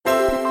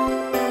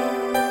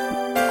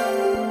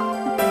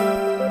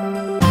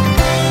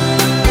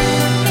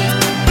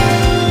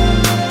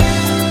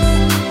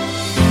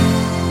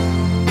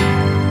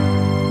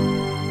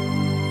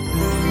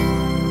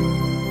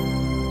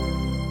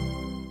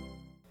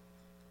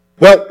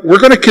Well, we're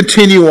going to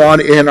continue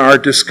on in our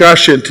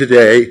discussion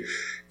today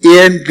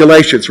in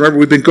Galatians. Remember,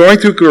 we've been going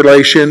through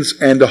Galatians,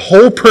 and the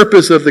whole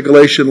purpose of the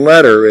Galatian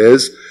letter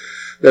is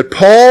that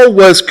Paul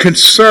was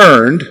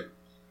concerned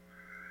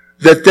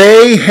that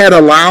they had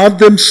allowed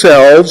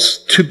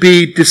themselves to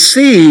be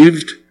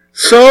deceived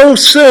so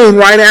soon,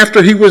 right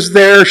after he was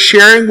there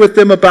sharing with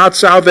them about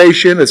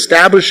salvation,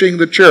 establishing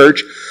the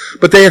church.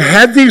 But they had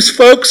had these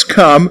folks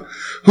come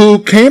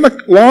who came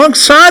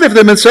alongside of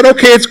them and said,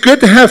 okay, it's good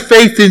to have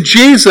faith in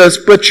Jesus,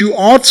 but you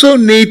also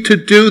need to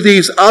do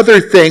these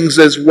other things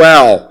as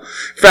well.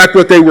 In fact,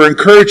 what they were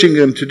encouraging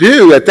them to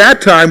do at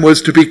that time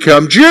was to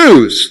become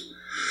Jews,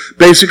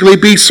 basically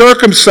be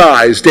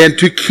circumcised and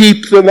to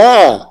keep the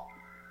law.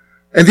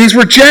 And these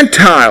were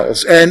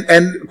Gentiles, and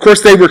of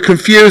course they were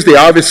confused.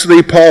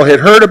 Paul had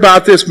heard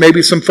about this.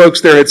 Maybe some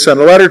folks there had sent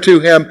a letter to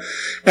him,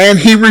 and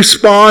he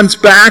responds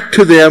back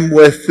to them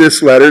with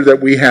this letter that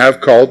we have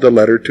called the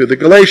letter to the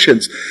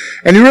Galatians.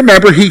 And you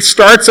remember, he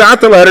starts out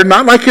the letter,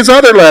 not like his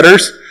other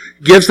letters,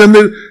 gives them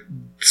the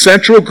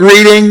central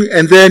greeting,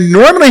 and then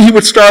normally he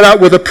would start out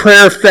with a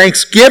prayer of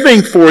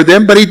thanksgiving for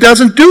them, but he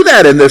doesn't do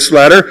that in this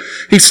letter.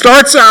 He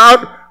starts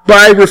out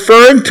by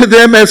referring to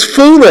them as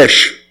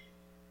foolish,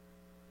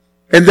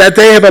 and that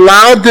they have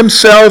allowed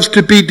themselves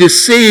to be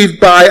deceived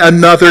by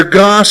another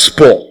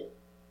gospel.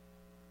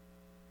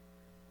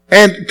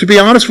 And to be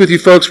honest with you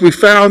folks, we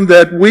found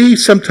that we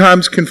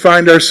sometimes can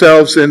find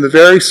ourselves in the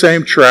very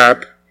same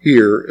trap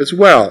here as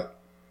well.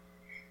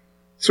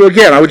 So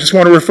again, I would just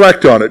want to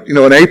reflect on it.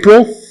 In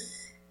April,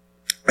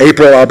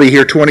 I'll be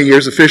here 20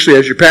 years officially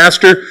as your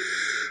pastor.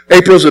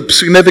 April's a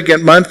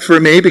significant month for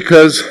me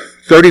because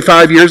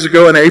 35 years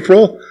ago in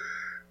April,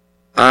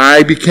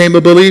 I became a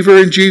believer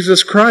in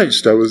Jesus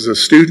Christ. I was a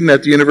student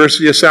at the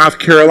University of South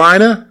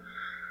Carolina,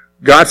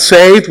 got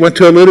saved, went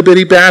to a little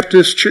bitty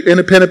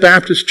independent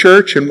Baptist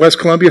church in West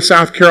Columbia,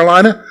 South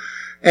Carolina,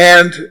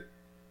 and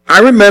I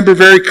remember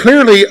very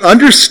clearly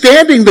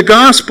understanding the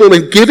gospel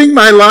and giving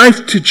my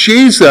life to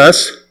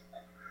Jesus,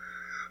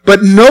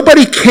 but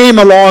nobody came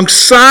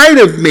alongside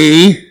of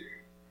me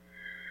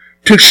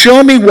to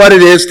show me what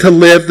it is to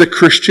live the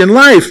Christian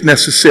life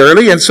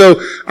necessarily. And so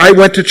I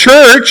went to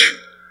church,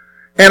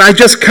 and I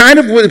just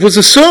it was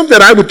assumed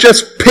that I would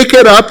just pick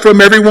it up from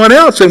everyone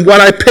else. And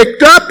what I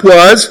picked up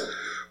was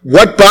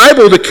what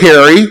Bible to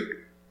carry,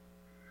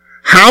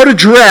 how to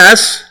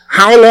dress,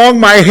 how long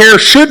my hair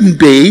shouldn't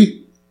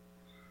be,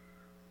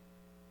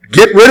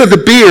 get rid of the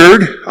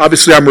beard.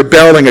 Obviously, I'm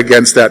rebelling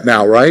against that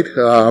now, right?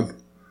 And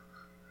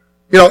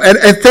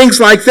things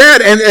like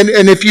that.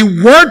 And if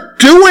you weren't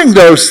doing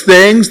those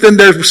things, then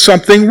there's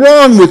something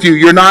wrong with you.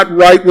 You're not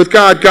right with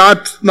God.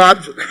 God's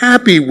not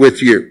happy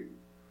with you.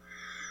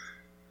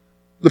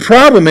 The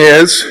problem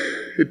is,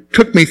 it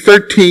took me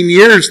 13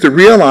 years to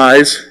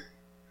realize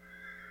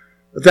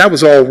that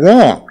was all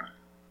wrong.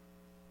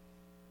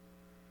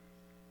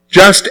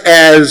 Just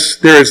as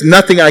there is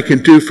nothing I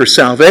can do for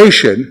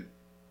salvation,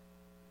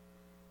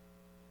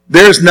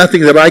 there's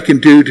nothing that I can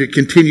do to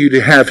continue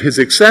to have his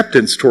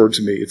acceptance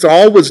towards me. It's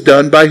all was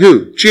done by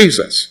who?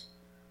 Jesus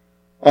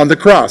on the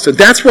cross. And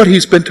that's what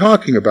he's been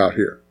talking about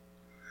here.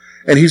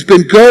 And he's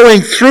been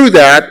going through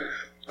that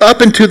up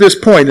until this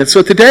point. And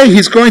so today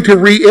he's going to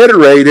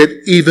reiterate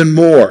it even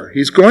more.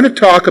 He's going to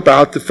talk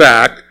about the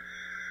fact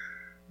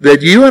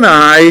that you and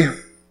I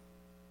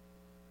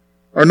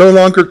are no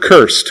longer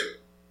cursed.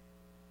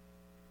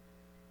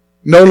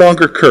 No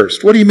longer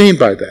cursed. What do you mean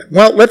by that?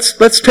 Well,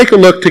 let's take a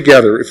look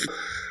together.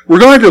 We're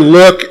going to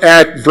look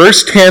at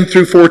verse 10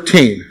 through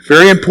 14.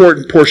 Very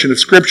important portion of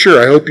Scripture.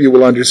 I hope you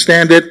will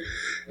understand it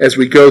as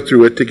we go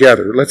through it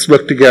together. Let's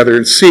look together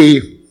and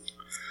see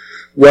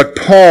what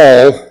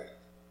Paul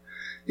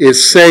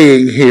is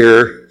saying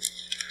here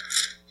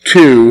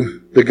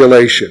to the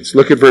Galatians.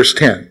 Look at verse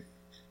 10.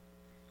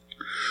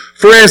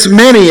 For as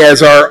many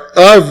as are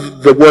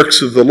of the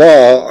works of the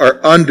law are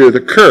under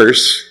the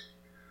curse,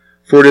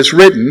 for it is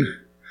written,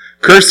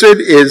 Cursed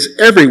is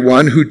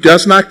everyone who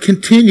does not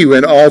continue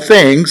in all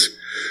things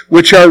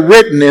which are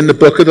written in the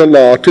book of the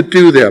law to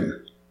do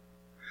them.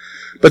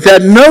 But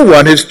that no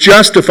one is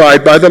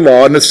justified by the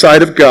law in the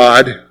sight of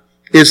God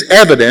is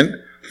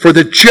evident, for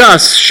the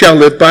just shall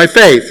live by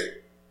faith.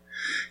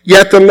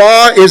 Yet the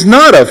law is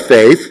not of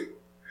faith,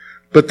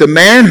 but the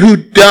man who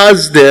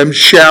does them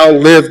shall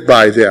live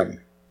by them.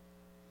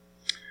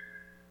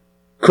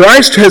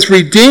 Christ has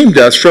redeemed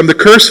us from the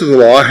curse of the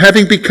law,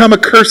 having become a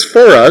curse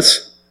for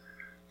us.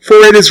 For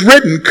it is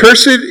written,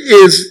 Cursed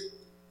is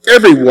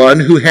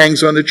everyone who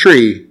hangs on the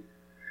tree,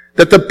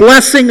 that the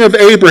blessing of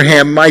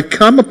Abraham might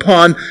come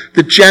upon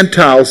the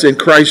Gentiles in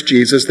Christ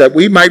Jesus, that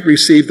we might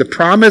receive the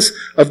promise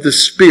of the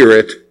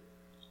Spirit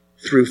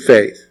through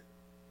faith.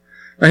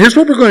 Now here's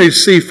what we're going to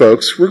see,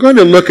 folks. We're going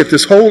to look at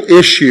this whole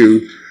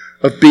issue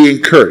of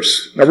being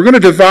cursed. Now we're going to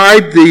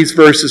divide these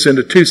verses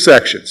into two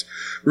sections.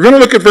 We're going to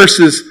look at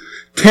verses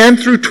 10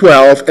 through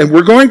 12, and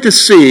we're going to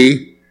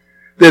see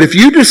that if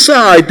you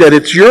decide that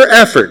it's your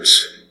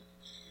efforts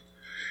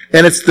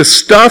and it's the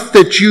stuff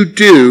that you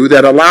do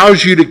that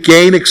allows you to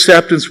gain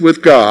acceptance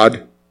with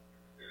God,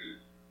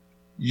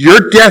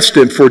 you're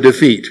destined for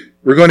defeat.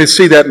 We're going to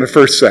see that in the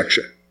first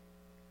section.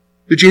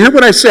 Did you hear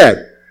what I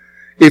said?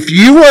 If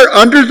you are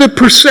under the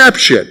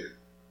perception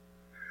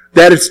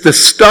that it's the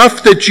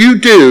stuff that you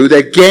do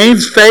that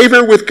gains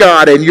favor with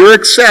God and your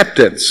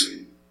acceptance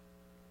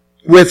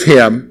with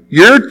Him,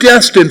 you're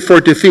destined for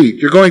defeat.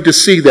 You're going to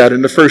see that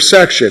in the first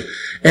section.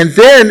 And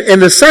then in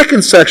the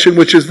second section,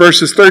 which is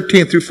verses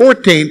 13 through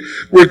 14,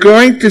 we're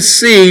going to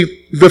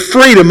see the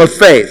freedom of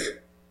faith.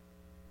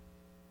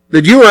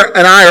 That you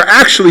and I are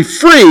actually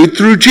freed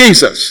through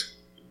Jesus.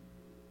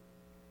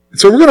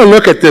 So we're going to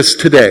look at this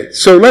today.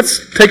 So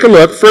let's take a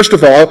look. First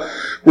of all,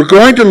 we're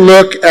going to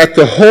look at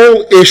the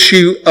whole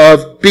issue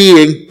of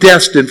being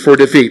destined for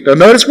defeat. Now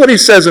notice what he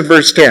says in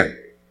verse 10.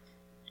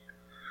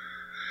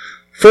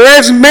 For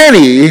as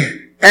many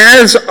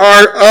as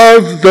are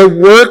of the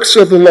works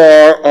of the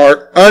law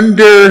are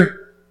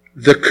under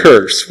the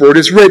curse. For it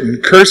is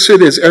written,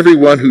 cursed is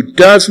everyone who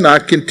does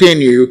not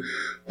continue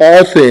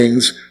all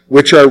things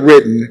which are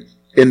written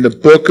in the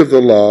book of the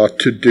law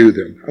to do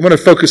them. I'm going to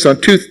focus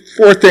on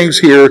four things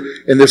here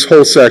in this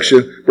whole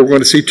section, but we're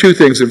going to see two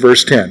things in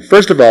verse 10.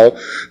 First of all,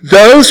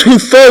 those who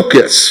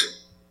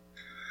focus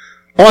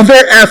on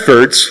their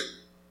efforts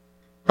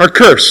are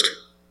cursed.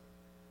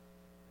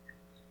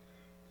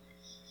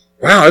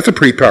 Wow, that's a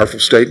pretty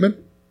powerful statement.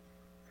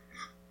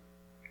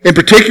 In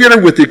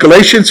particular, with the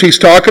Galatians, he's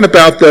talking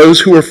about those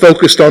who are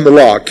focused on the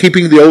law,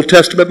 keeping the Old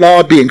Testament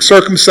law, being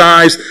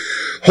circumcised,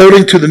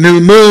 holding to the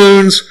new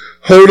moons,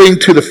 holding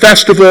to the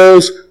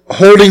festivals,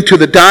 holding to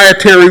the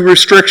dietary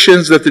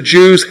restrictions that the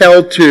Jews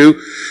held to.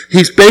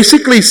 He's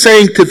basically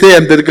saying to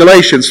them, to the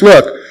Galatians,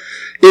 look,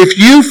 if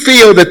you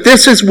feel that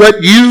this is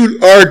what you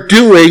are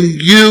doing,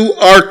 you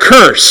are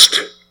cursed.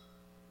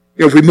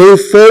 If we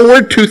move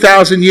forward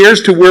 2,000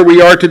 years to where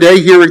we are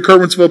today here in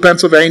Curwensville,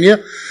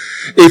 Pennsylvania,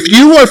 if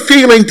you are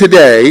feeling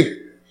today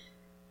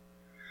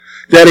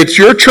that it's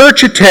your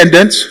church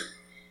attendance,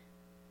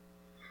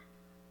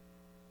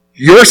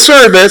 your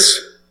service,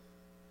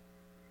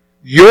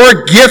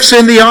 your gifts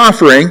in the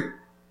offering,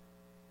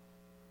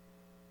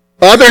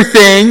 other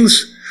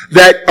things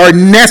that are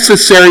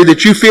necessary,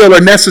 that you feel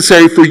are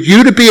necessary for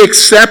you to be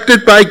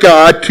accepted by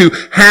God, to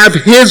have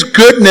His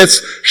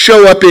goodness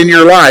show up in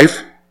your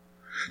life,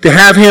 to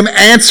have Him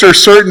answer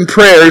certain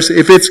prayers,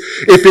 if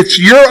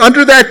you're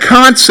under that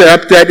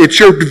concept that it's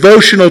your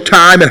devotional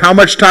time and how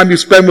much time you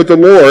spend with the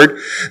Lord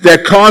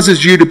that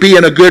causes you to be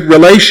in a good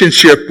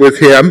relationship with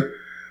Him,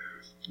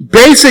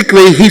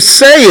 basically he's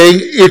saying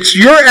it's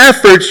your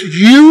efforts,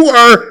 you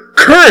are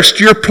cursed.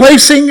 You're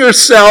placing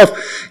yourself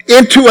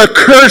into a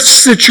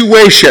cursed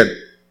situation.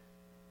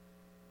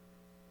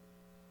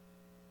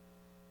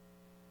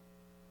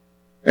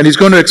 And he's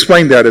going to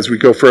explain that as we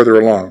go further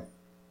along.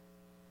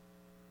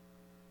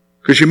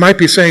 Because you might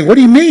be saying, what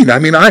do you mean? I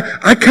mean, I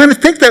kind of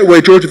think that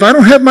way, George. If I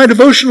don't have my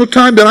devotional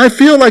time, then I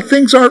feel like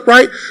things aren't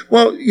right.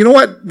 Well, you know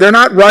what? They're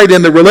not right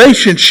in the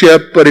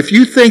relationship, but if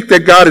you think that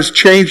God has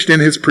changed in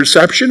His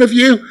perception of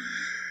you,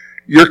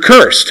 you're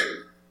cursed.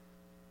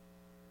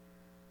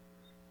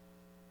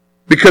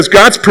 Because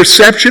God's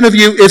perception of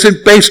you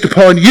isn't based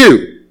upon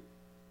you.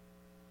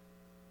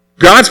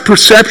 God's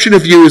perception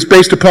of you is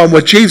based upon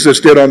what Jesus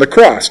did on the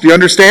cross. Do you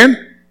understand?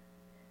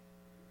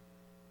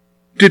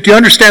 Do you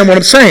understand what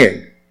I'm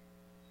saying?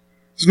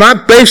 It's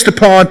not based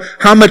upon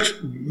how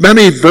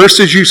many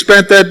verses you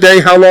spent that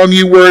day, how long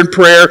you were in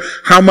prayer,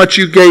 how much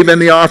you gave in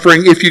the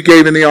offering, if you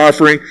gave in the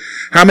offering,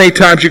 how many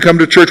times you come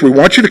to church. We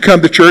want you to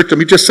come to church. Let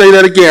me just say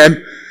that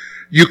again.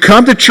 You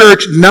come to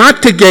church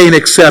not to gain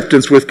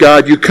acceptance with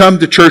God. You come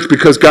to church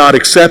because God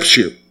accepts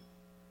you.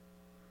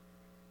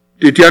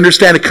 Did you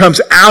understand? It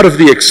comes out of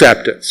the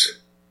acceptance.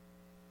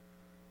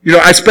 You know,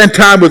 I spend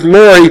time with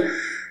Lori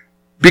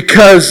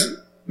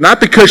not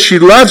because she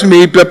loves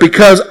me, but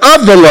because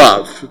of the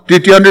love.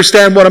 Did you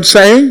understand what I'm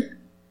saying?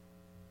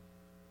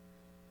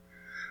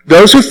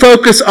 Those who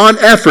focus on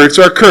efforts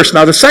are cursed.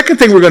 Now, the second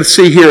thing we're going to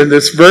see here in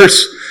this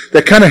verse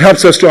that kind of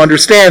helps us to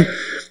understand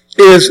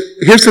is,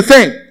 here's the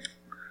thing.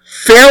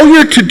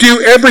 Failure to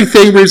do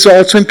everything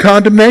results in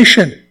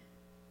condemnation.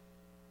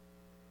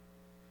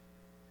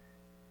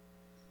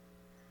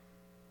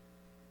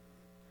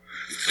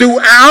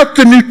 Throughout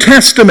the New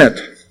Testament,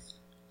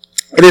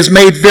 it is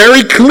made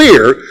very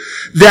clear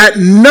that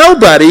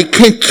nobody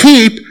can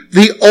keep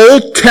the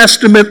Old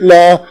Testament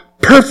law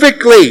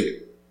perfectly.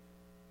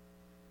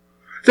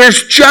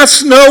 There's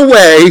just no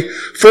way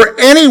for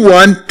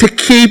anyone to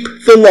keep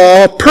the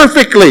law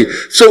perfectly.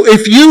 So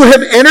if you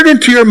have entered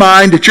into your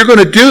mind that you're going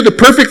to do the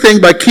perfect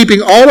thing by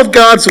keeping all of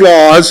God's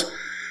laws,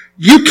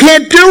 you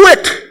can't do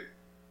it.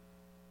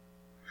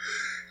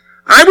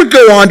 I would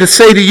go on to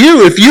say to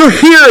you, if you're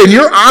here and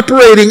you're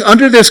operating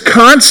under this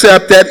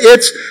concept that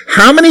it's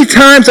how many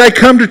times I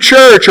come to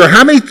church, or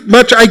how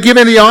much I give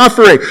in the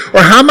offering,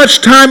 or how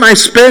much time I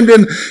spend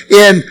in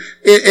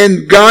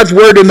God's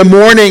Word in the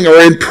morning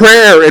or in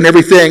prayer and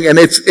everything, and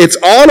it's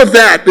all of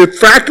that. The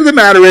fact of the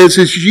matter is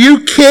you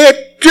can't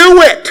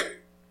do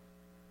it.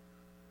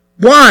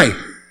 Why?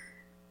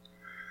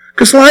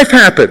 Because life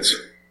happens.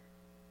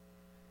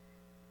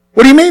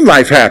 What do you mean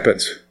life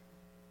happens?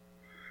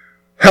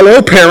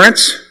 Hello,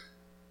 parents.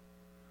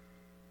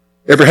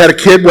 Ever had a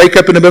kid wake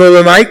up in the middle of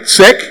the night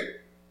sick?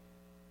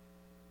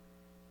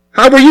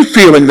 How were you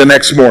feeling the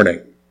next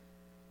morning?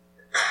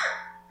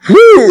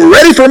 Whew,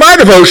 ready for my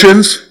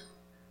devotions.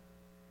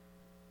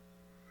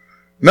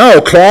 No,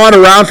 clawing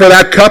around for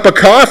that cup of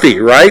coffee,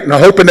 right? And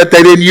hoping that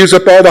they didn't use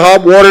up all the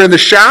hot water in the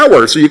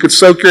shower so you could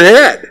soak your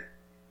head.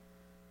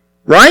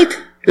 Right?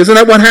 Isn't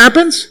that what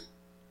happens?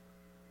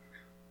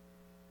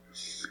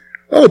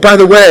 Oh, by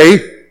the way,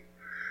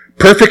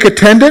 perfect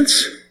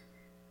attendance.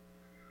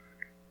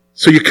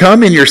 So you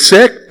come and you're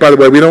sick. By the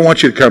way, we don't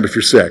want you to come if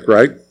you're sick,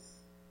 right?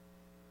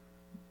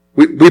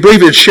 We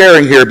believe in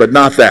sharing here, but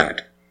not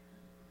that.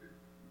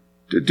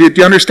 Do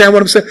you understand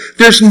what I'm saying?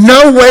 There's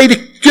no way to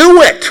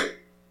do it.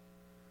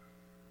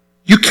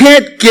 You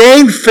can't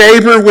gain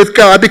favor with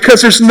God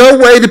because there's no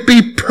way to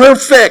be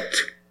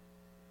perfect.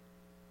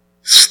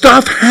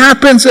 Stuff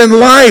happens in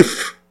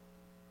life.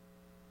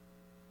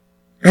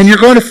 And you're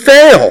going to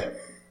fail.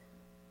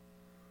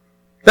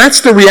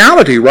 That's the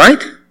reality,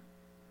 right?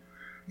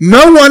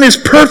 No one is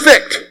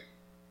perfect.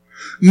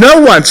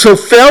 No one. So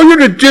failure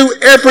to do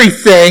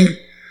everything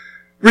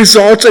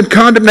results in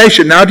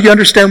condemnation. Now do you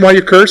understand why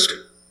you're cursed?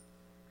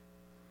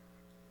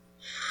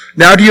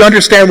 Now do you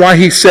understand why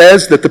he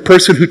says that the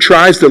person who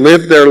tries to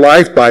live their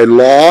life by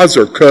laws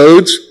or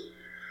codes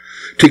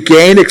to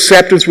gain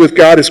acceptance with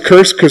God is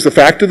cursed? Because the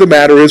fact of the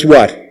matter is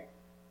what?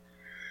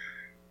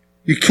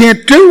 You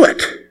can't do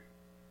it.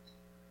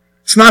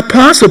 It's not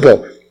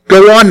possible.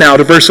 Go on now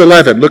to verse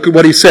 11. Look at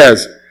what he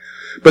says.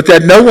 But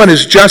that no one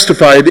is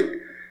justified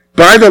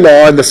by the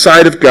law in the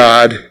sight of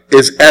God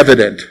is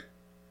evident.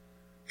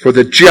 For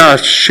the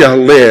just shall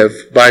live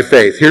by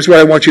faith. Here's what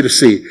I want you to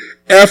see.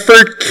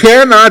 Effort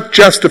cannot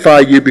justify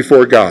you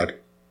before God.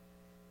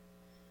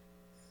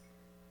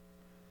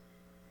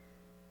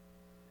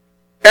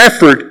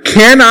 Effort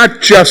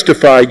cannot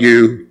justify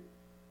you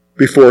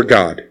before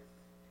God.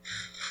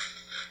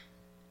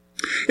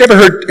 You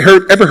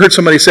ever heard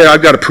somebody say,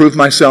 I've got to prove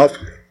myself?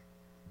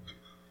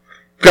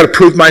 I've got to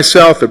prove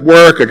myself at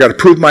work. I've got to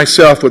prove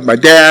myself with my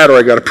dad, or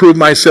I've got to prove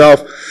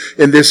myself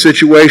in this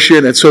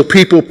situation. And so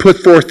people put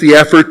forth the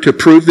effort to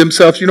prove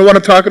themselves. You know what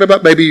I'm talking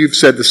about? Maybe you've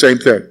said the same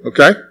thing,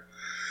 okay?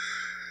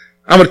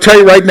 I'm going to tell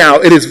you right now,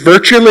 it is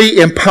virtually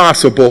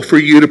impossible for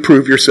you to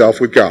prove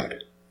yourself with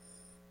God.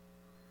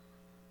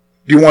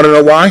 Do you want to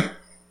know why?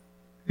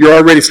 You're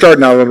already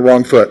starting out on the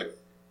wrong foot.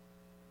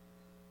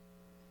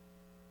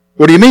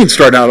 What do you mean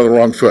starting out on the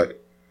wrong foot?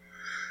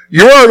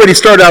 You're already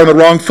started out on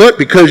the wrong foot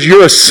because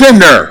you're a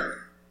sinner.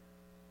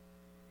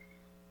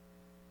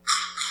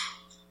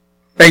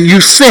 And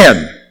you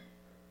sin.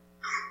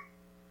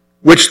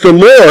 Which the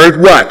Lord,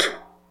 what?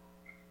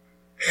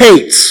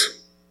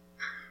 Hates,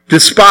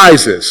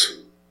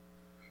 despises,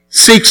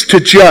 seeks to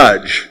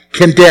judge,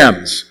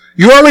 condemns.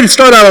 You already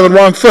start out on the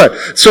wrong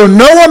foot. So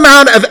no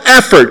amount of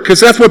effort, because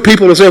that's what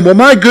people are saying, well,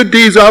 my good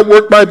deeds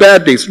outwork my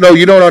bad deeds. No,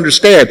 you don't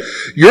understand.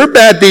 Your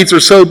bad deeds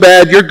are so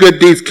bad, your good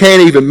deeds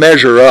can't even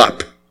measure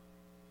up.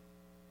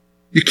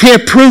 You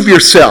can't prove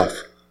yourself.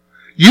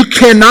 You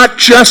cannot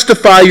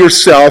justify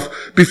yourself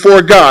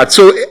before God.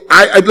 So,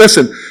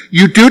 listen,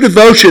 you do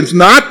devotions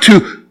not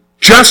to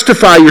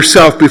justify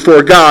yourself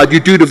before God. You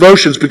do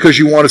devotions because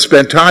you want to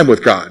spend time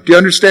with God. Do you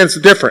understand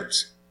the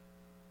difference?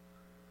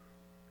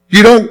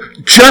 You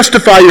don't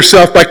justify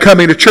yourself by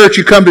coming to church.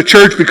 You come to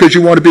church because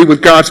you want to be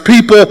with God's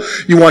people.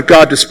 You want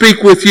God to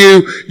speak with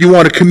you. You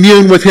want to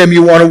commune with Him.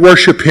 You want to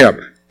worship Him.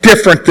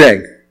 Different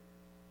thing.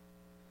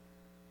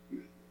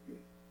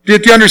 Do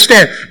you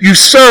understand? You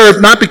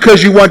serve not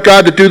because you want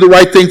God to do the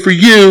right thing for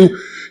you.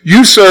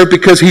 You serve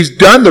because He's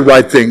done the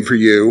right thing for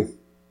you.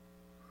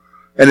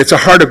 And it's a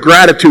heart of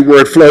gratitude where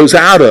it flows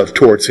out of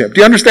towards Him.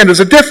 Do you understand? There's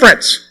a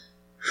difference.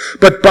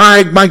 But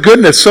by my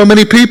goodness, so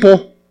many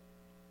people,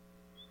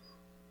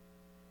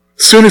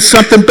 as soon as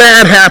something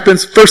bad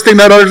happens, first thing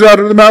that utters out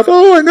of the mouth,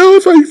 oh, I know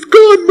if I'd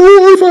gone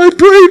more, if I'd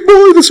prayed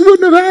more, this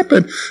wouldn't have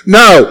happened.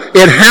 No,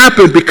 it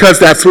happened because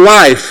that's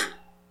life.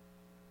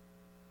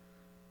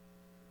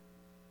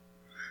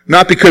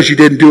 Not because you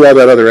didn't do all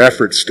that other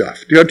effort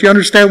stuff. Do you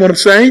understand what I'm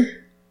saying?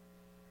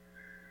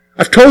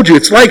 I've told you,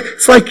 it's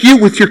like you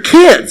with your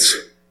kids.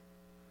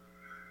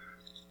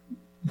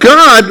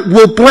 God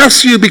will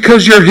bless you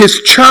because you're His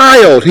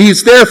child.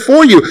 He's there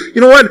for you. You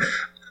know what?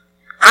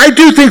 I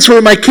do things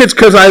for my kids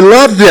because I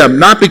love them,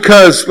 not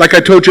because, like I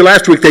told you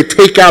last week, they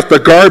take out the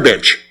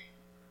garbage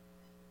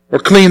or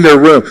clean their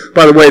room.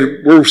 By the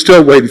way, we're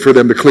still waiting for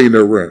them to clean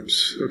their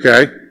rooms,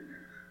 okay?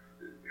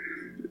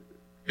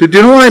 Do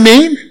you know what I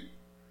mean?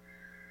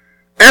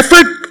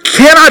 Effort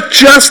cannot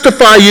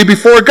justify you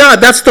before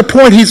God. That's the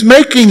point he's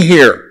making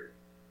here.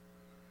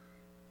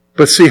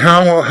 But see,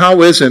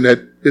 how isn't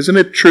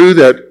it true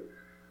that,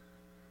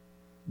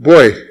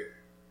 boy,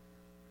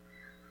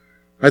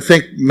 I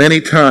think many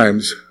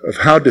times of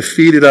how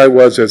defeated I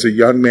was as a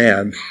young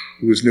man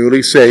who was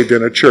newly saved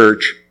in a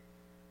church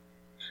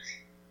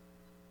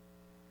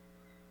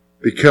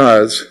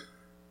because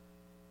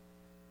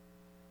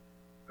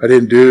I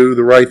didn't do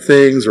the right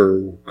things or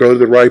go to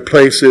the right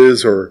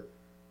places or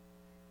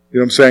You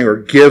know what I'm saying? Or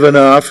give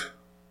enough.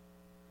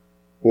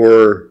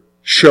 Or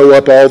show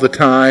up all the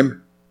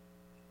time.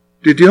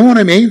 Do you know what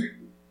I mean?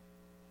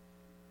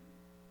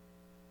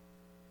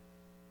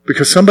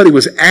 Because somebody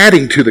was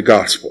adding to the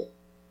gospel.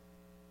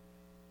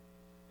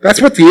 That's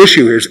what the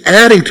issue here is,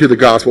 adding to the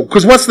gospel.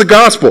 Because what's the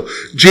gospel?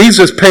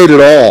 Jesus paid it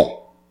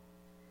all.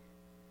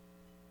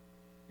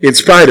 In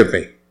spite of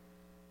me.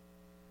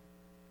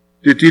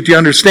 Do you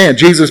understand?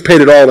 Jesus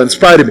paid it all in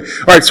spite of me.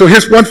 All right, so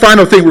here's one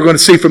final thing we're going to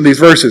see from these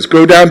verses.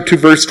 Go down to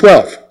verse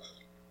 12.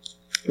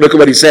 Look at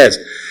what he says.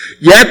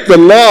 Yet the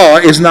law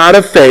is not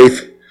of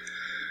faith,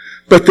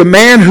 but the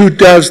man who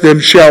does them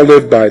shall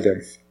live by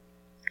them.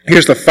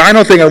 Here's the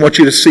final thing I want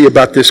you to see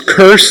about this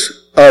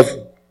curse of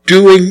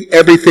doing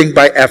everything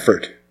by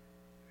effort.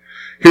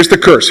 Here's the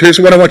curse. Here's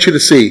what I want you to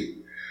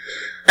see.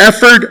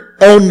 Effort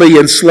only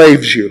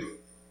enslaves you.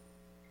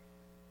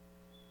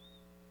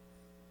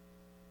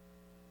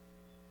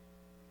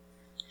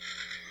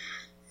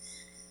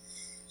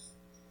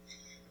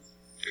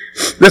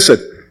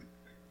 Listen,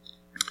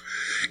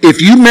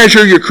 if you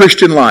measure your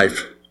Christian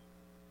life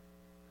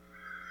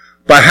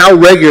by how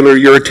regular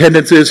your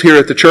attendance is here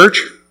at the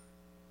church,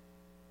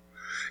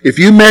 if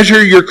you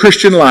measure your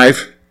Christian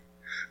life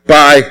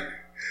by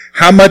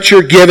how much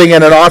you're giving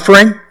in an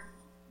offering,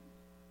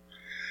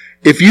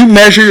 if you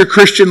measure your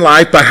Christian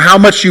life by how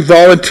much you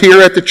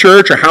volunteer at the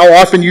church or how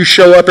often you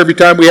show up every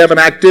time we have an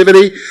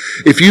activity,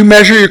 if you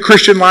measure your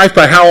Christian life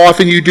by how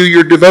often you do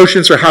your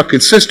devotions or how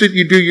consistent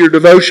you do your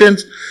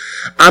devotions,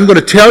 I'm going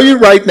to tell you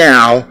right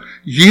now,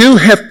 you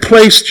have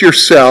placed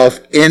yourself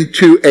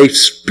into a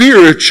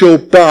spiritual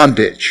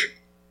bondage.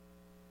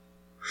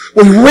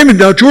 Well, wait a minute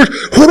now, George.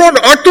 Hold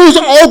on. Aren't those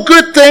all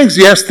good things?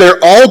 Yes, they're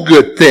all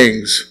good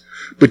things.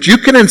 But you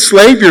can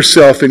enslave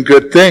yourself in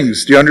good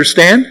things. Do you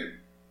understand?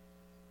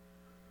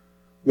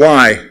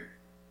 Why?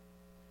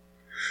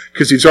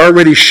 Because he's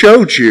already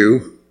showed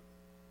you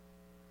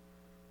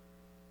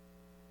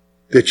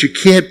that you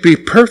can't be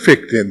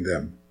perfect in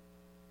them.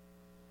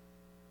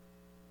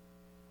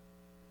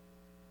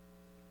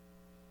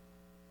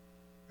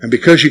 And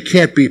because you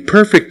can't be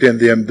perfect in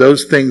them,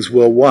 those things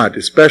will what?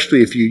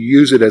 Especially if you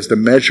use it as the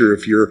measure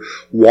of your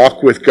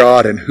walk with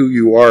God and who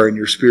you are in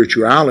your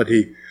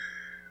spirituality,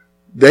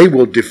 they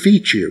will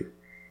defeat you.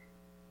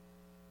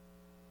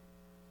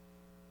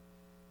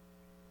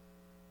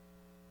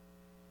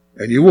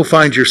 And you will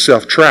find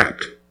yourself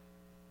trapped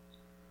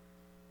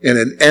in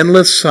an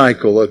endless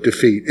cycle of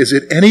defeat. Is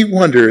it any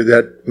wonder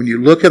that when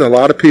you look at a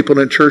lot of people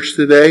in church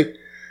today,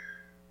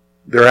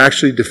 they're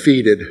actually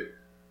defeated?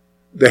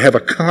 They have a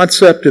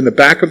concept in the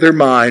back of their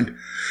mind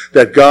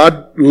that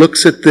God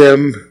looks at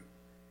them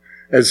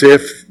as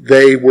if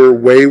they were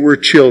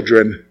wayward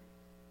children.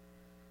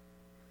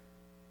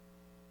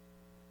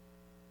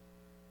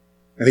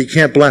 And he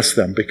can't bless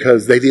them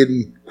because they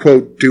didn't,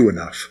 quote, do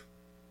enough.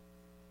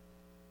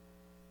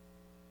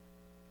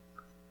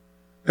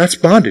 That's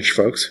bondage,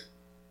 folks.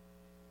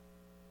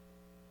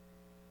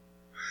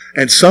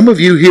 And some of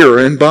you here are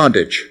in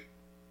bondage.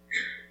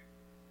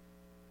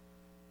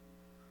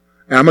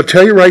 And I'm going to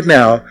tell you right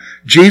now,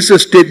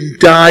 Jesus didn't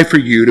die for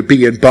you to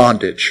be in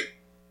bondage.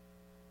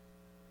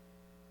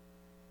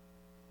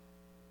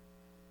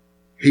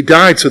 He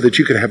died so that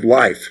you could have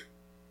life.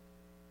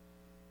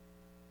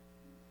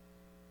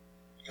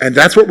 And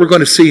that's what we're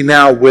going to see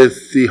now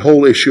with the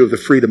whole issue of the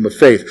freedom of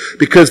faith.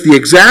 Because the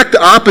exact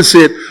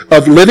opposite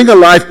of living a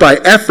life by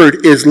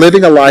effort is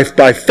living a life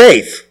by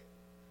faith.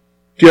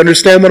 Do you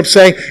understand what I'm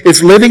saying?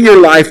 It's living your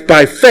life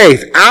by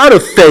faith. Out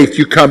of faith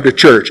you come to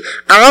church.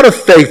 Out of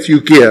faith you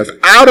give.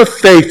 Out of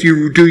faith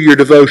you do your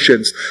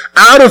devotions.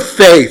 Out of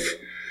faith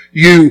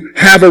you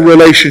have a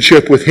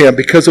relationship with him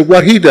because of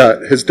what he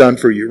has done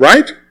for you,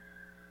 right?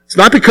 It's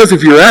not because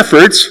of your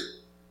efforts.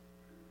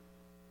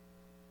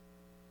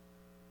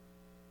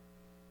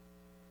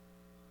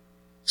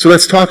 So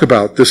let's talk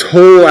about this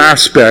whole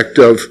aspect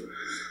of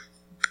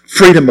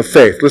freedom of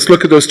faith. Let's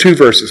look at those two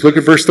verses. Look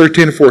at verse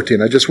 13 and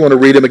 14. I just want to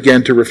read them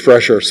again to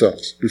refresh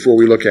ourselves before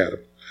we look at them.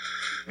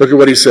 Look at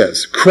what he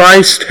says.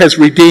 Christ has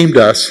redeemed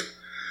us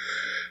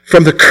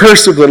from the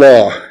curse of the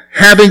law,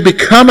 having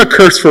become a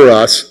curse for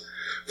us.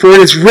 For it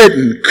is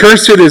written,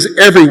 cursed is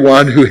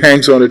everyone who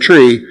hangs on a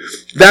tree,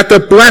 that the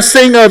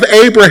blessing of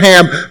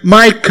Abraham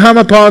might come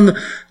upon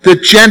the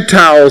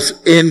Gentiles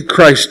in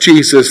Christ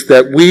Jesus,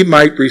 that we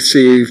might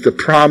receive the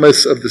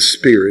promise of the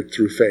Spirit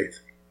through faith.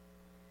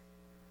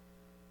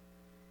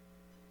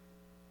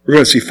 We're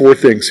going to see four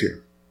things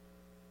here.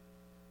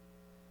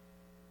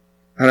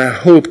 And I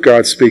hope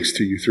God speaks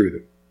to you through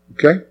them.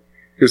 Okay?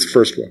 Here's the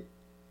first one.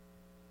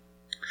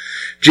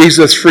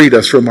 Jesus freed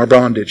us from our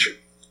bondage.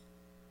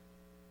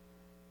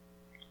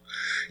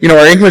 You know,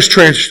 our English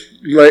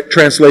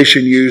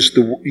translation uses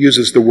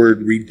the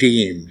word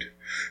redeemed.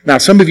 Now,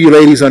 some of you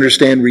ladies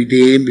understand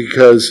redeemed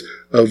because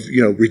of,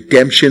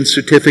 redemption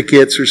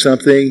certificates or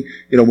something.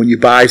 When you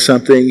buy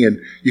something and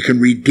you can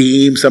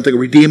redeem something,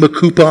 redeem a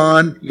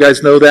coupon. You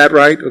guys know that,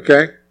 right?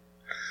 Okay?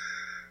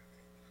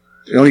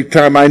 The only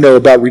time I know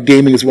about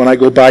redeeming is when I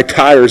go buy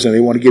tires and they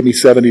want to give me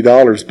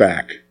 $70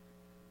 back.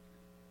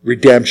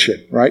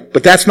 redemption, right?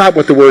 But that's not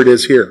what the word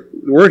is here.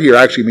 The word here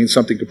actually means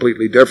something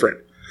completely different.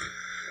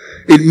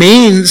 It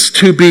means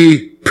to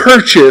be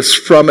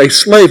purchased from a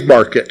slave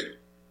market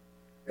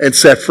and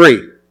set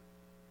free.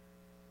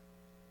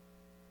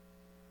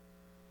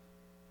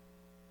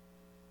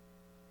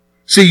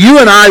 See, you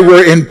and I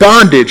were in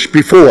bondage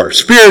before,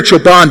 spiritual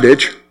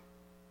bondage.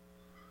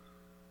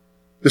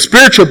 The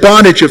spiritual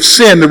bondage of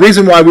sin, the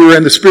reason why we were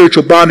in the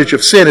spiritual bondage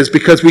of sin is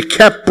because we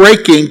kept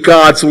breaking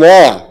God's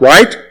law,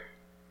 right?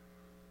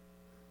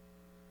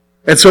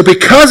 And so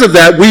because of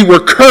that, we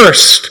were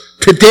cursed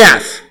to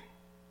death.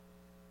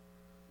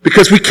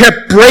 Because we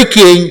kept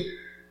breaking,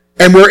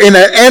 and we're in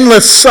an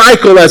endless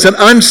cycle as an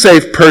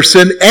unsaved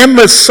person,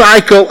 endless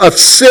cycle of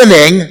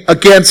sinning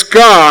against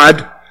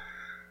God.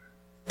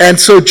 And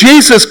so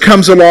Jesus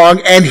comes along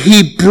and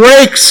he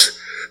breaks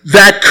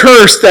that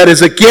curse that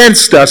is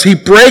against us. He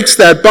breaks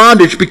that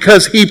bondage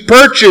because he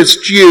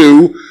purchased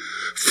you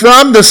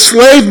from the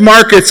slave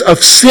markets of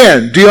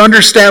sin. Do you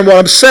understand what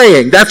I'm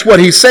saying? That's what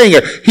he's saying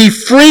here. He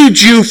freed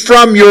you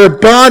from your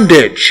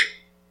bondage.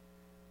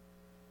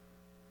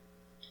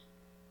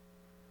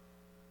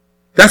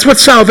 That's what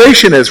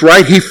salvation is,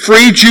 right? He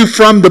freed you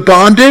from the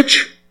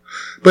bondage.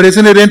 But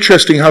isn't it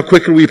interesting how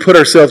quickly we put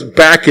ourselves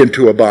back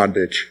into a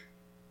bondage?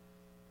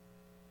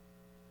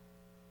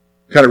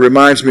 Kind of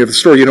reminds me of the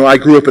story. I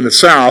grew up in the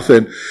South,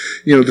 and,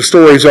 the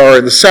stories are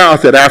in the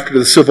South that after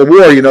the Civil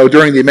War,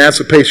 during the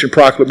Emancipation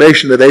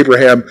Proclamation that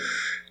Abraham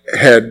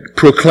had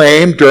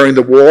proclaimed during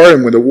the war,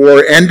 and when the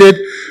war ended,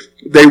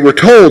 they were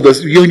told,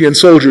 the Union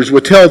soldiers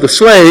would tell the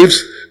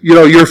slaves,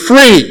 you're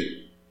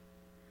free.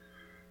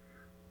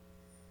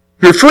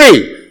 You're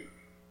free.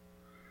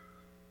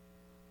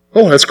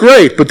 Oh, that's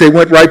great. But they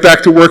went right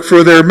back to work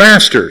for their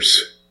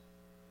masters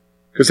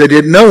because they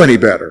didn't know any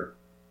better.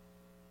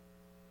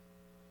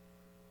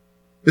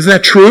 Isn't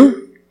that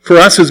true? For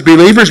us as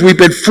believers, we've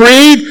been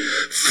freed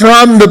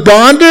from the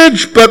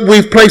bondage, but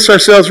we've placed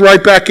ourselves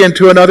right back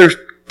into another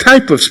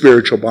type of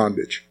spiritual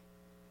bondage.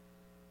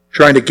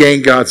 Trying to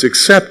gain God's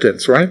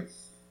acceptance, right?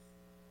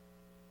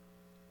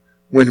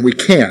 When we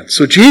can't.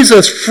 So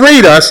Jesus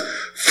freed us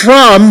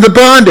from the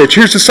bondage.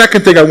 Here's the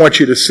second thing I want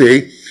you to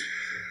see.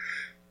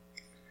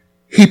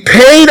 He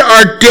paid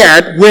our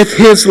debt with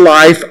his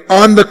life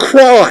on the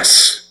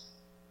cross.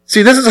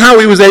 See, this is how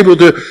he was able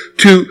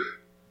to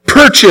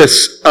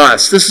purchase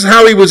us. This is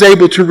how he was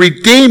able to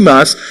redeem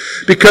us,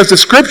 because the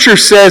scripture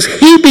says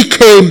he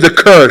became the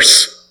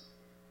curse.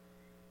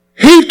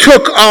 He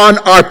took on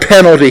our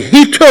penalty.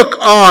 He took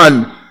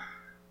on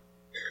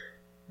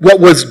what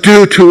was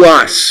due to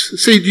us.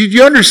 See, do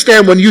you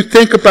understand when you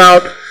think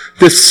about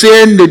the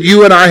sin that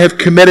you and I have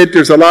committed,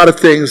 there's a lot of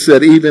things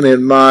that even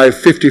in my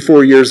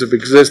 54 years of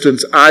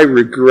existence, I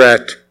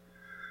regret.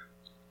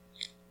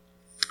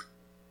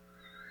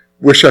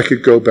 Wish I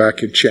could go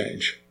back and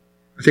change.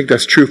 I think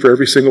that's true for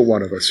every single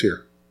one of us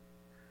here.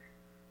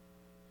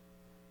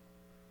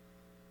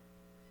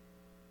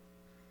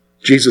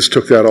 Jesus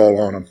took that all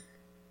on him.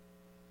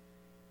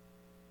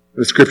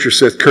 The scripture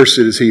says, cursed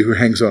is he who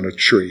hangs on a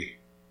tree.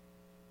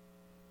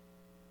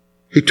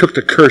 He took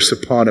the curse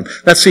upon him.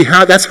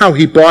 That's how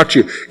he bought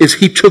you, is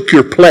he took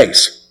your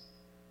place.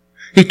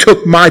 He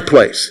took my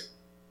place.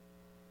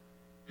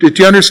 Did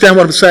you understand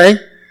what I'm saying?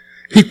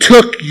 He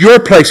took your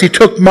place. He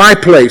took my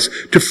place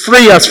to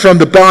free us from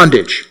the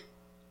bondage.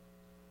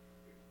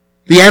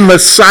 The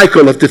endless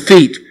cycle of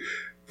defeat.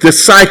 The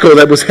cycle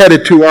that was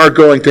headed to our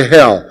going to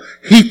hell.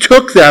 He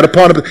took that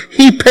upon him.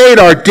 He paid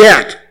our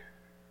debt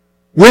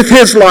with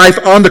his life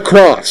on the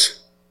cross.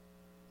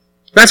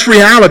 That's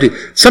reality.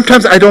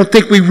 Sometimes I don't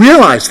think we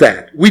realize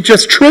that. We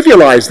just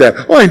trivialize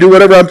that. Oh, I can do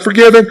whatever, I'm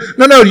forgiven.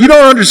 No, you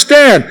don't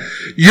understand.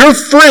 You're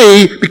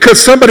free because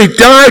somebody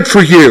died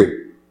for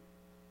you.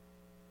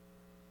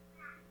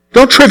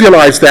 Don't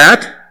trivialize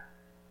that.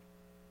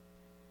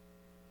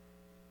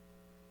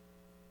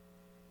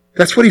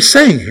 That's what he's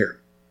saying here.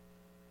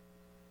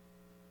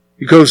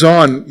 He goes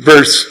on,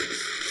 verse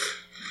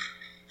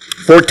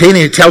 14, and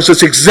he tells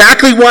us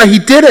exactly why he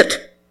did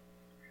it.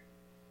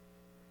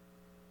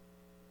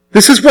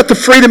 This is what the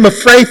freedom of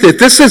faith is.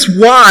 This is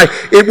why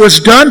it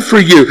was done for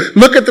you.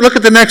 Look at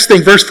the next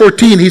thing, verse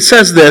 14. He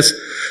says this,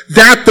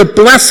 that the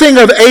blessing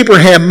of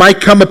Abraham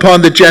might come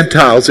upon the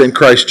Gentiles in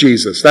Christ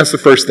Jesus. That's the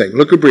first thing.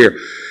 Look over here.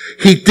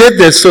 He did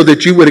this so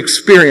that you would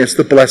experience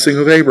the blessing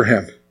of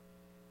Abraham.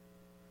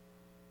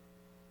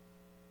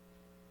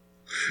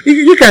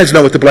 You guys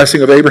know what the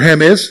blessing of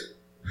Abraham is.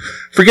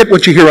 Forget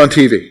what you hear on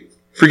TV.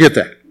 Forget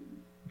that.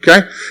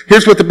 Okay?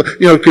 Here's what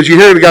because you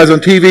hear the guys on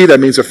TV, that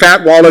means a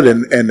fat wallet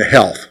and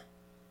health.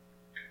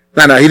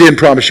 No, he didn't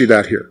promise you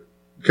that here.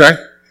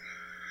 Okay?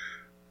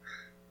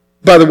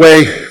 By the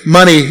way,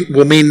 money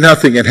will mean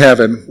nothing in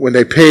heaven when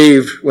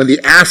the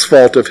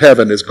asphalt of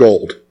heaven is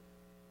gold.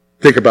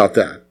 Think about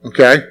that.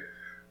 Okay?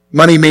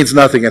 Money means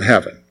nothing in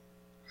heaven.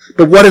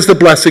 But what is the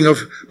blessing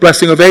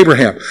of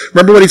Abraham?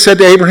 Remember what he said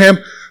to Abraham?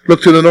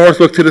 Look to the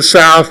north, look to the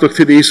south, look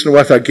to the east and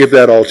west. I give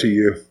that all to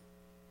you.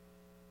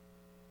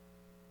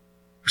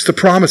 It's the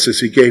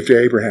promises he gave to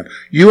Abraham.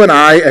 You and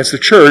I, as the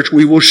church,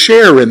 we will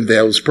share in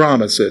those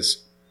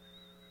promises.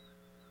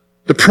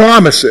 the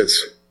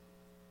promises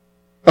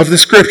of the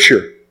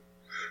Scripture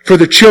for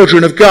the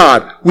children of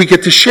God. We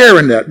get to share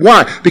in that.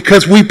 Why?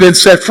 Because we've been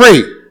set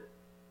free. Do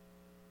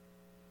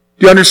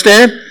you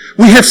understand?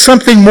 We have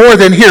something more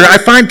than here. I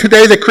find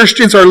today that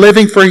Christians are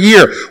living for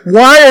here.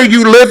 Why are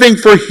you living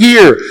for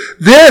here?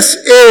 This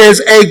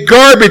is a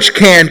garbage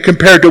can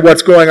compared to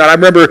what's going on. I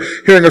remember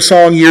hearing a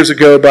song years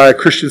ago by a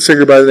Christian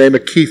singer by the name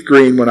of Keith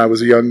Green when I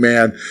was a young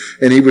man.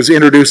 And he was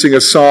introducing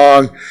a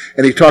song,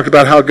 and he talked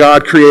about how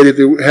God created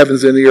the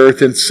heavens and the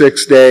earth in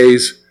 6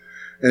 days.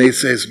 And he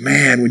says,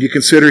 man, when you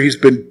consider he's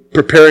been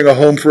preparing a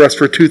home for us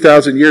for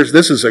 2,000 years,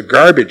 this is a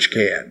garbage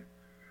can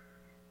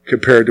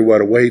compared to what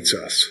awaits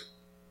us.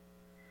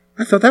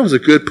 I thought that was a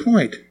good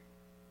point.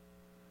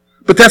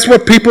 But that's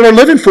what people are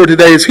living for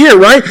today is here,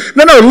 right?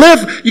 No,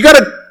 you got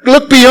to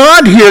look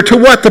beyond here to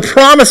what? The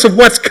promise of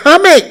what's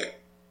coming.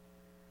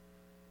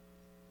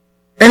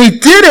 And he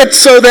did it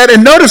so that,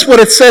 and notice what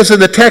it says in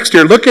the text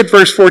here. Look at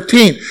verse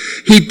 14.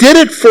 He did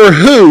it for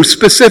who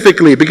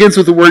specifically? It begins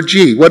with the word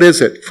G. What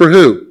is it? For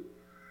who?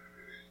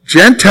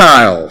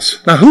 Gentiles.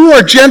 Now, who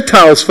are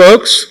Gentiles,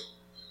 folks?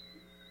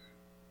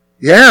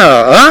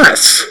 Yeah,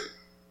 us.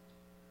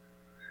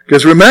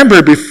 Because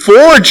remember,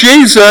 before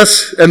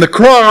Jesus and the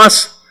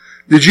cross,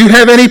 did you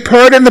have any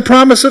part in the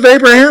promise of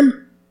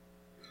Abraham?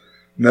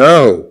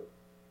 No.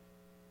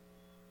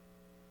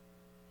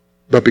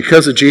 But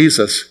because of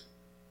Jesus,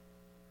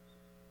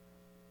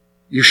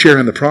 you share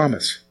in the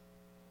promise.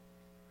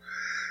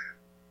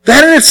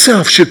 That in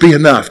itself should be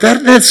enough.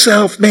 That in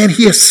itself, man,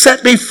 he has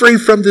set me free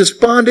from this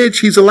bondage.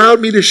 He's allowed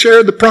me to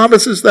share the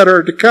promises that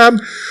are to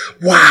come.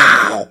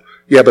 Wow.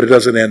 Yeah, but it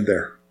doesn't end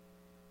there.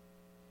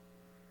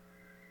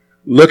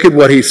 Look at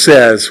what he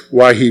says,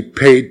 why he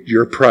paid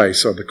your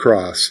price on the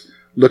cross.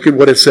 Look at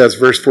what it says,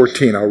 verse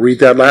 14. I'll read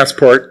that last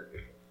part.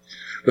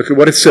 Look at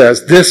what it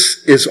says.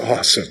 This is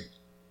awesome.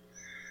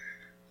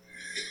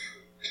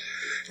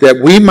 That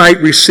we might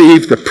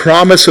receive the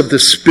promise of the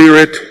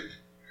Spirit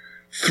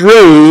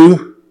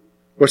through,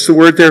 what's the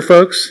word there,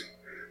 folks?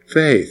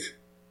 Faith.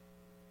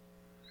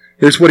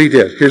 Here's what he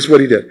did.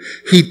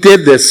 He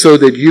did this so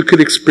that you could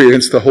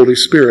experience the Holy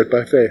Spirit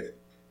by faith.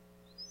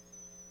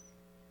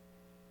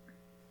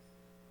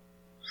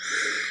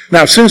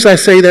 Now, as soon as I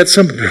say that,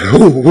 somebody,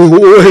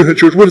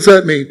 church, what does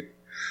that mean?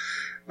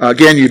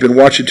 Again, you've been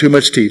watching too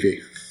much TV.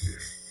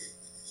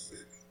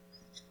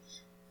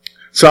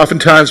 So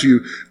oftentimes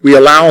we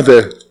allow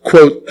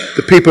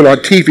the people on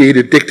TV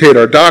to dictate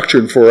our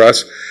doctrine for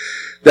us.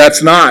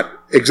 That's not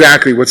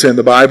exactly what's in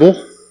the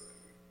Bible.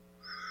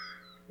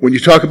 When you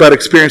talk about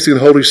experiencing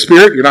the Holy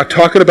Spirit, you're not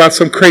talking about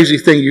some crazy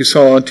thing you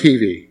saw on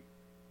TV.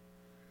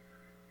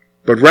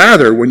 But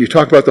rather, when you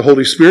talk about the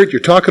Holy Spirit,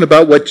 you're talking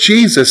about what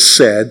Jesus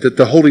said that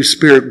the Holy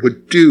Spirit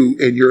would do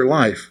in your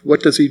life.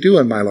 What does he do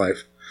in my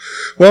life?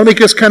 Well, let me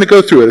just kind of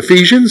go through it.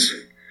 Ephesians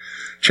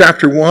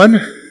chapter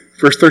 1,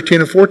 verse 13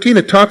 and 14,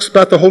 it talks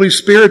about the Holy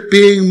Spirit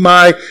being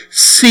my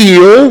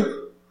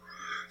seal.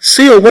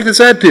 Seal, what does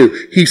that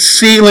do? He's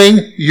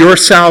sealing your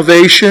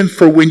salvation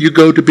for when you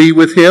go to be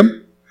with him.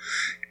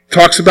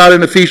 Talks about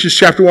in Ephesians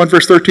chapter 1,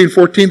 verse 13,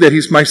 14, that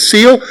he's my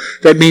seal.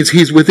 That means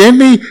he's within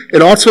me.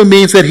 It also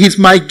means that he's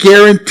my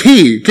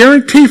guarantee.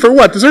 Guarantee for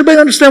what? Does everybody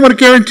understand what a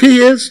guarantee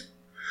is?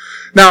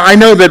 Now, I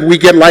know that we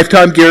get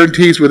lifetime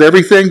guarantees with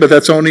everything, but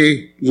that's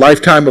only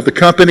lifetime of the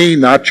company,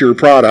 not your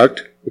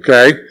product.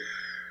 Okay?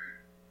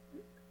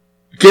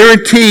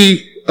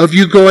 Guarantee of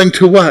you going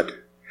to what?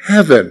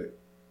 Heaven.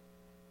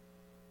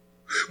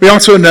 We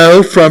also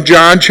know from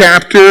John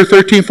chapter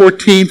 13,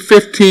 14,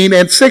 15,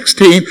 and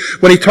 16,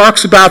 when he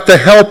talks about the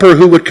helper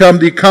who would come,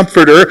 the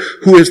comforter,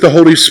 who is the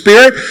Holy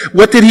Spirit,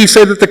 what did he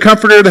say that the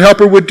comforter, the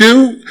helper would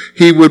do?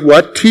 He would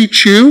what?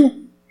 Teach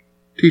you.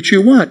 Teach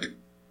you what?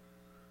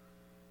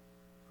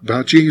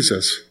 About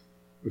Jesus.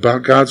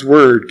 About God's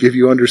Word. Give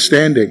you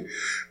understanding.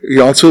 He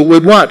also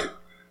would what?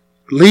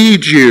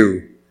 Lead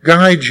you.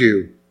 Guide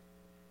you.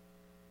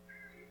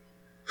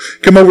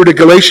 Come over to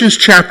Galatians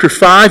chapter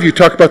 5. You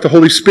talk about the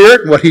Holy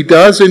Spirit and what he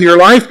does in your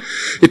life.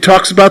 It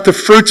talks about the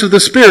fruits of the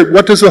Spirit.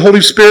 What does the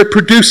Holy Spirit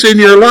produce in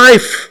your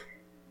life?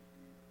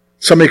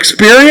 Some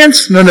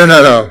experience? No.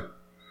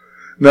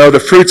 No, the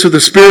fruits of the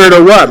Spirit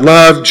are what?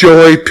 Love,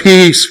 joy,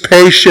 peace,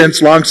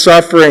 patience,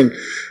 long-suffering,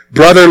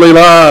 brotherly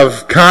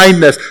love,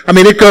 kindness. I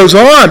mean, it goes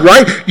on,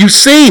 right? You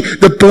see,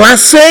 the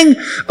blessing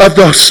of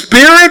the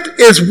Spirit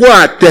is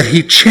what? That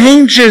he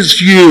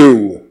changes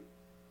you.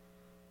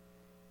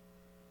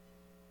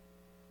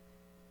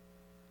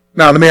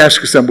 Now, let me ask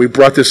you something. We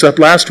brought this up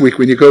last week.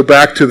 When you go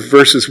back to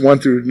verses 1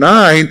 through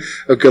 9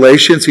 of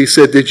Galatians, he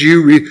said, did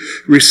you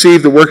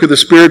receive the work of the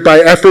Spirit by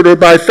effort or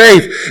by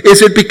faith?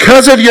 Is it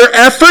because of your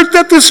effort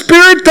that the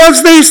Spirit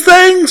does these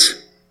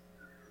things?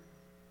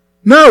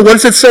 No. What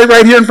does it say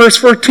right here in verse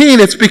 14?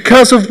 It's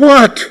because of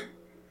what?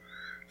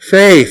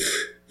 Faith.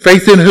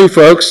 Faith in who,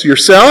 folks?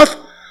 Yourself?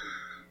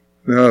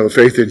 No,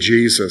 faith in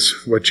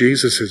Jesus. What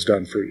Jesus has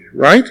done for you,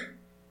 right?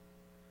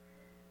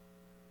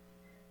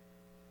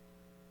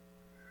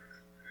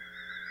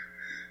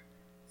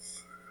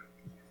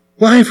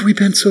 Why have we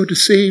been so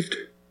deceived?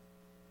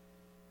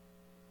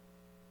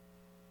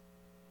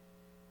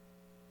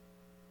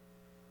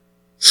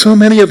 So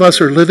many of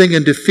us are living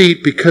in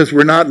defeat because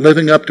we're not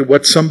living up to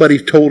what somebody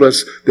told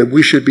us that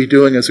we should be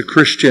doing as a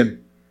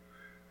Christian.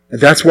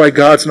 And that's why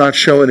God's not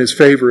showing his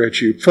favor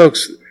at you.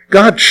 Folks,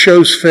 God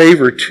shows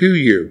favor to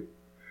you.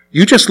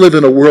 You just live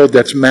in a world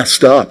that's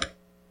messed up.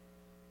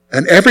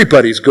 And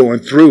everybody's going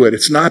through it.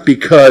 It's not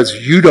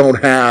because you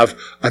don't have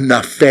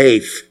enough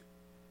faith.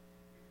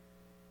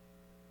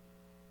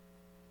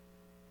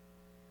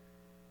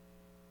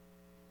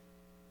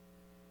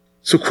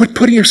 So quit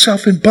putting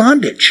yourself in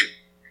bondage.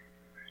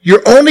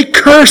 You're only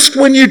cursed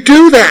when you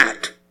do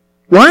that.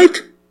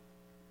 Right?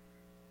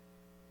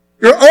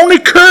 You're only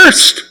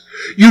cursed.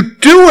 You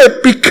do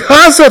it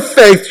because of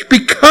faith,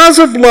 because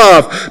of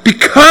love,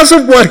 because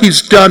of what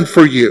he's done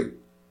for you.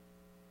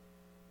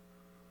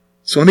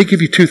 So let me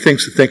give you two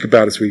things to think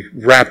about as we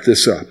wrap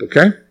this up,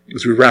 okay?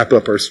 As we wrap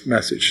up our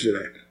message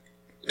today.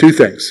 Two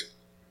things.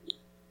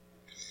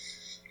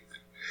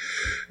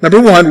 Number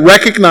one,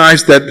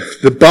 recognize that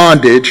the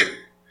bondage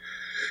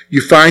you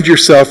find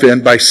yourself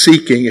in by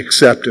seeking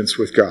acceptance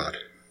with God.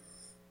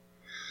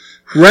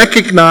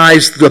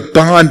 Recognize the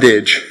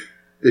bondage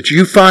that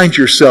you find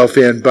yourself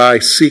in by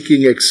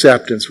seeking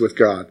acceptance with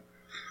God.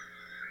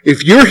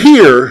 If you're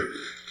here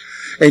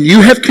and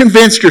you have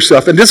convinced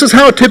yourself, and this is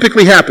how it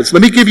typically happens.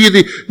 Let me give you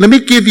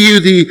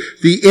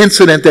the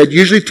incident that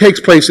usually takes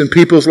place in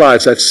people's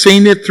lives. I've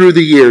seen it through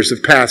the years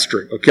of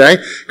pastoring, okay?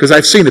 Because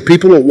I've seen it.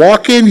 People will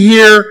walk in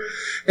here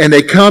and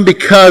they come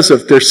because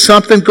of there's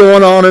something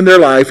going on in their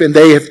life, and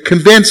they have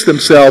convinced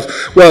themselves,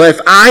 well, if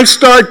I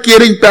start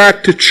getting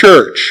back to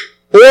church,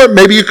 or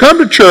maybe you come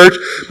to church,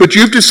 but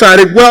you've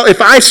decided, well,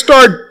 if I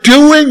start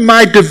doing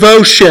my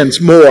devotions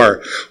more,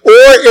 or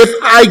if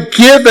I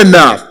give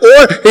enough,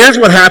 or here's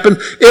what happens,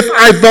 if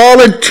I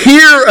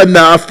volunteer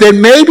enough, then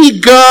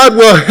maybe God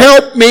will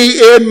help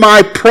me in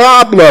my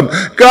problem.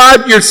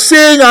 God, you're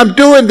seeing I'm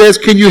doing this.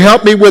 Can you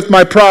help me with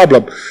my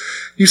problem?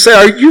 You say,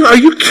 are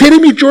you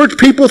kidding me, George?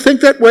 People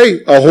think that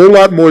way a whole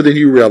lot more than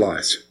you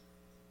realize.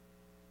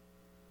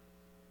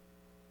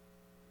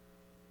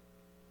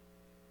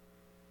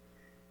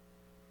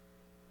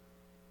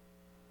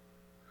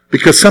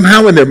 Because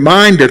somehow in their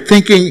mind they're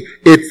thinking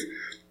it's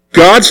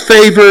God's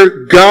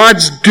favor,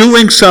 God's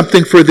doing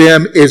something for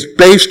them is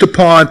based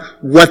upon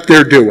what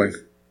they're doing.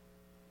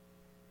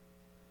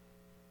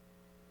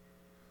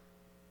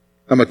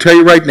 I'm going to tell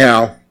you right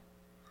now,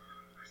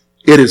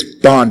 it is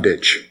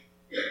bondage.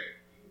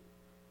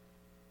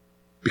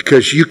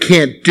 Because you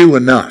can't do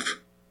enough.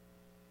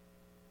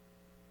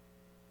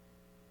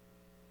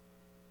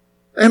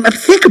 And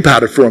think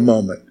about it for a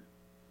moment.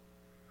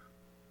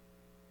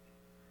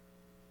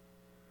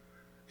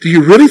 Do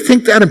you really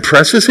think that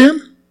impresses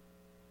him?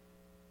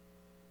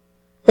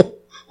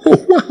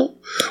 Well,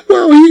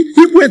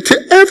 he went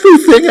to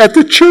everything at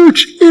the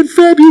church in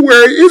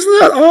February. Isn't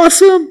that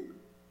awesome?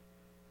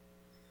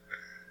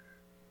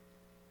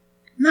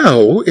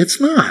 No,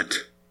 it's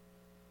not.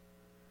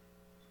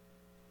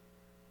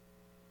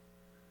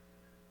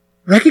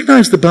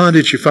 Recognize the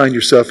bondage you find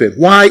yourself in.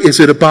 Why is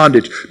it a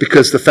bondage?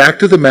 Because the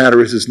fact of the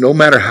matter is no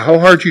matter how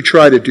hard you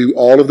try to do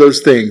all of those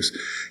things,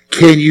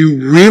 can you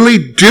really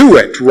do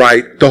it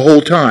right the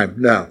whole time?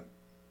 No,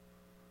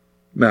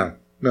 not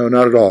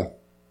at all.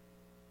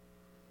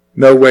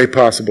 No way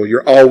possible.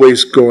 You're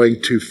always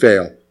going to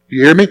fail.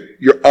 You hear me?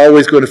 You're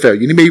always going to fail.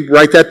 You need me to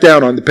write that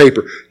down on the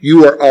paper.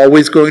 You are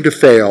always going to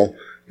fail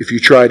if you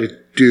try to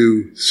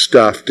do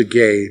stuff to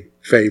gain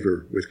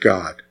favor with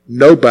God.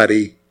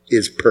 Nobody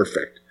is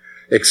perfect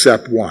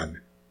except one,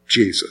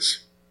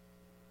 Jesus.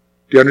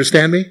 Do you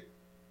understand me?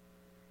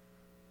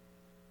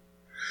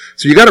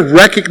 So you got to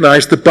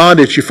recognize the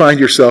bondage you find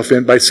yourself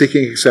in by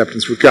seeking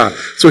acceptance with God.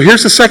 So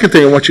here's the second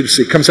thing I want you to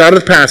see. It comes out of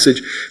the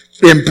passage.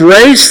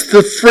 Embrace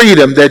the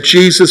freedom that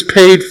Jesus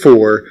paid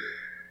for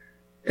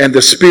and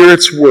the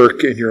Spirit's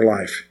work in your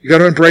life. You got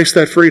to embrace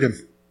that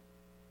freedom.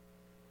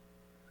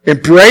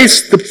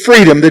 Embrace the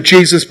freedom that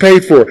Jesus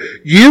paid for.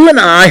 You and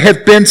I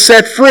have been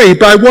set free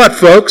by what,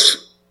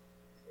 folks?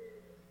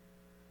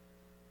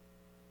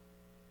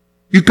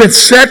 You've been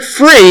set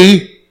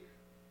free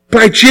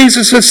by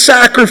Jesus'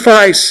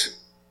 sacrifice.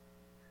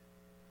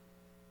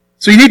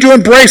 So you need to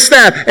embrace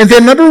that. And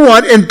then number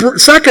one,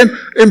 second,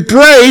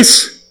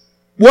 embrace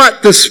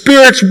what? The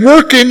Spirit's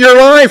work in your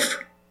life.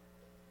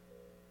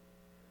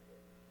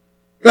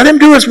 Let Him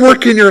do His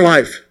work in your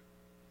life.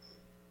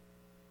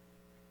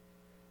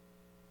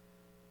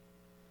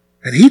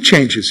 And He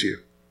changes you.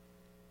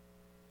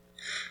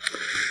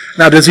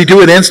 Now, does He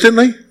do it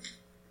instantly?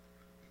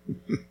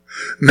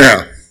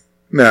 No.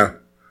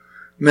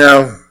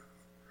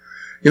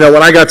 You know,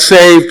 when I got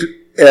saved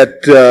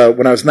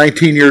when I was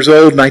 19 years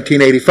old,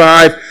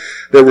 1985,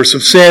 there were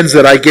some sins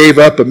that I gave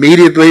up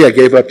immediately. I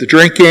gave up the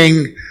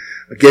drinking.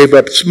 I gave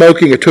up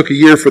smoking. It took a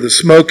year for the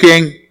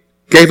smoking.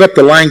 Gave up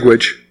the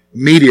language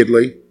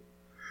immediately.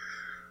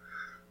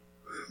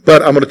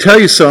 But I'm going to tell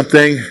you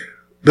something.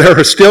 There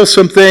are still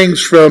some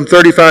things from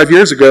 35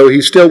 years ago.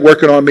 He's still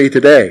working on me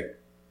today.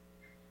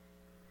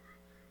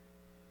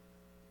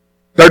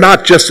 They're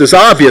not just as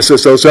obvious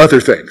as those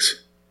other things.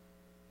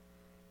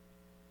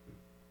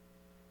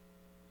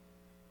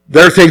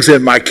 There are things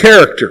in my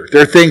character.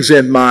 There are things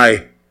in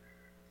my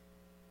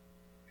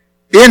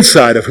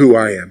inside of who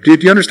I am. Do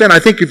you understand? I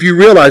think if you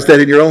realize that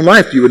in your own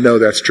life, you would know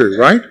that's true,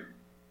 right?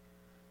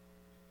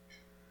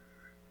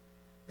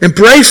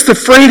 Embrace the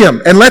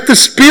freedom and let the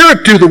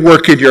Spirit do the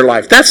work in your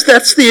life. That's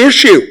the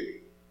issue.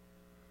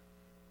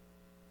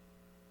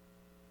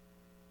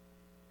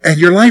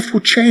 And your life will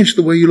change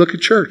the way you look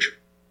at church.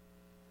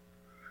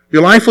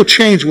 Your life will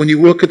change when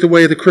you look at the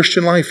way the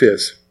Christian life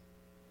is.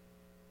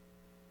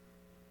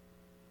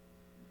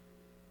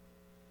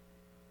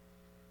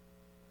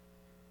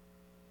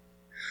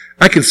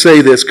 I can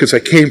say this because I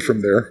came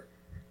from there.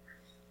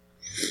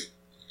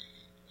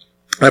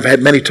 I've had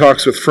many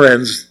talks with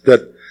friends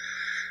that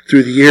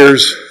through the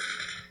years,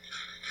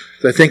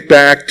 I think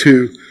back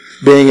to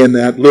being in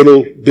that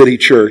little bitty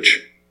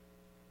church.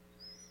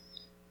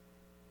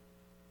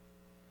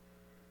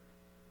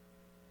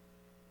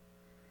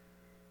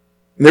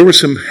 There were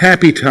some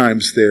happy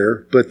times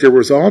there, but there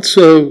was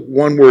also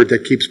one word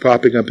that keeps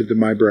popping up into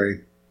my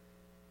brain.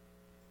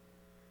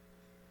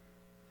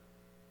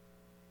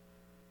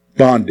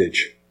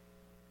 Bondage.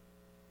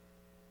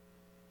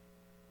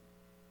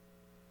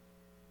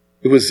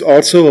 It was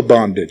also a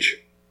bondage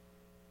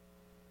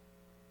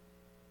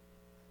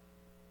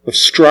of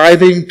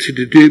striving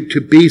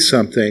to be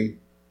something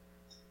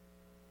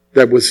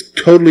that was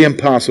totally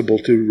impossible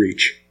to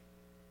reach.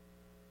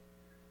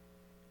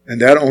 And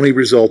that only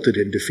resulted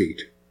in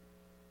defeat.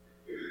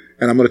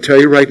 And I'm going to tell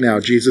you right now,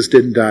 Jesus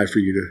didn't die for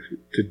you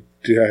to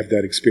have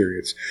that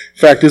experience. In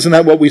fact, isn't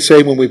that what we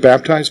say when we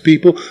baptize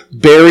people?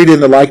 Buried in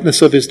the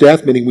likeness of his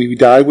death, meaning we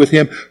died with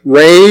him.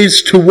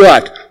 Raised to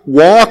what?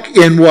 Walk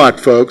in what,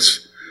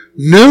 folks?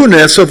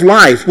 Newness of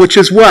life, which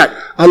is what?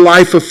 A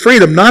life of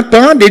freedom, not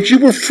bondage. You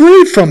were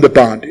freed from the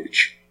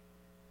bondage.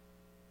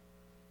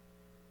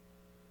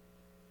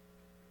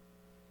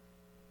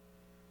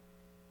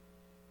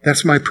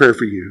 That's my prayer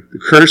for you. The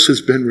curse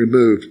has been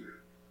removed.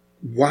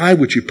 Why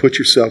would you put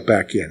yourself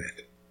back in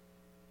it?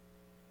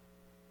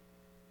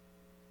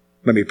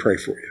 Let me pray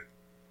for you.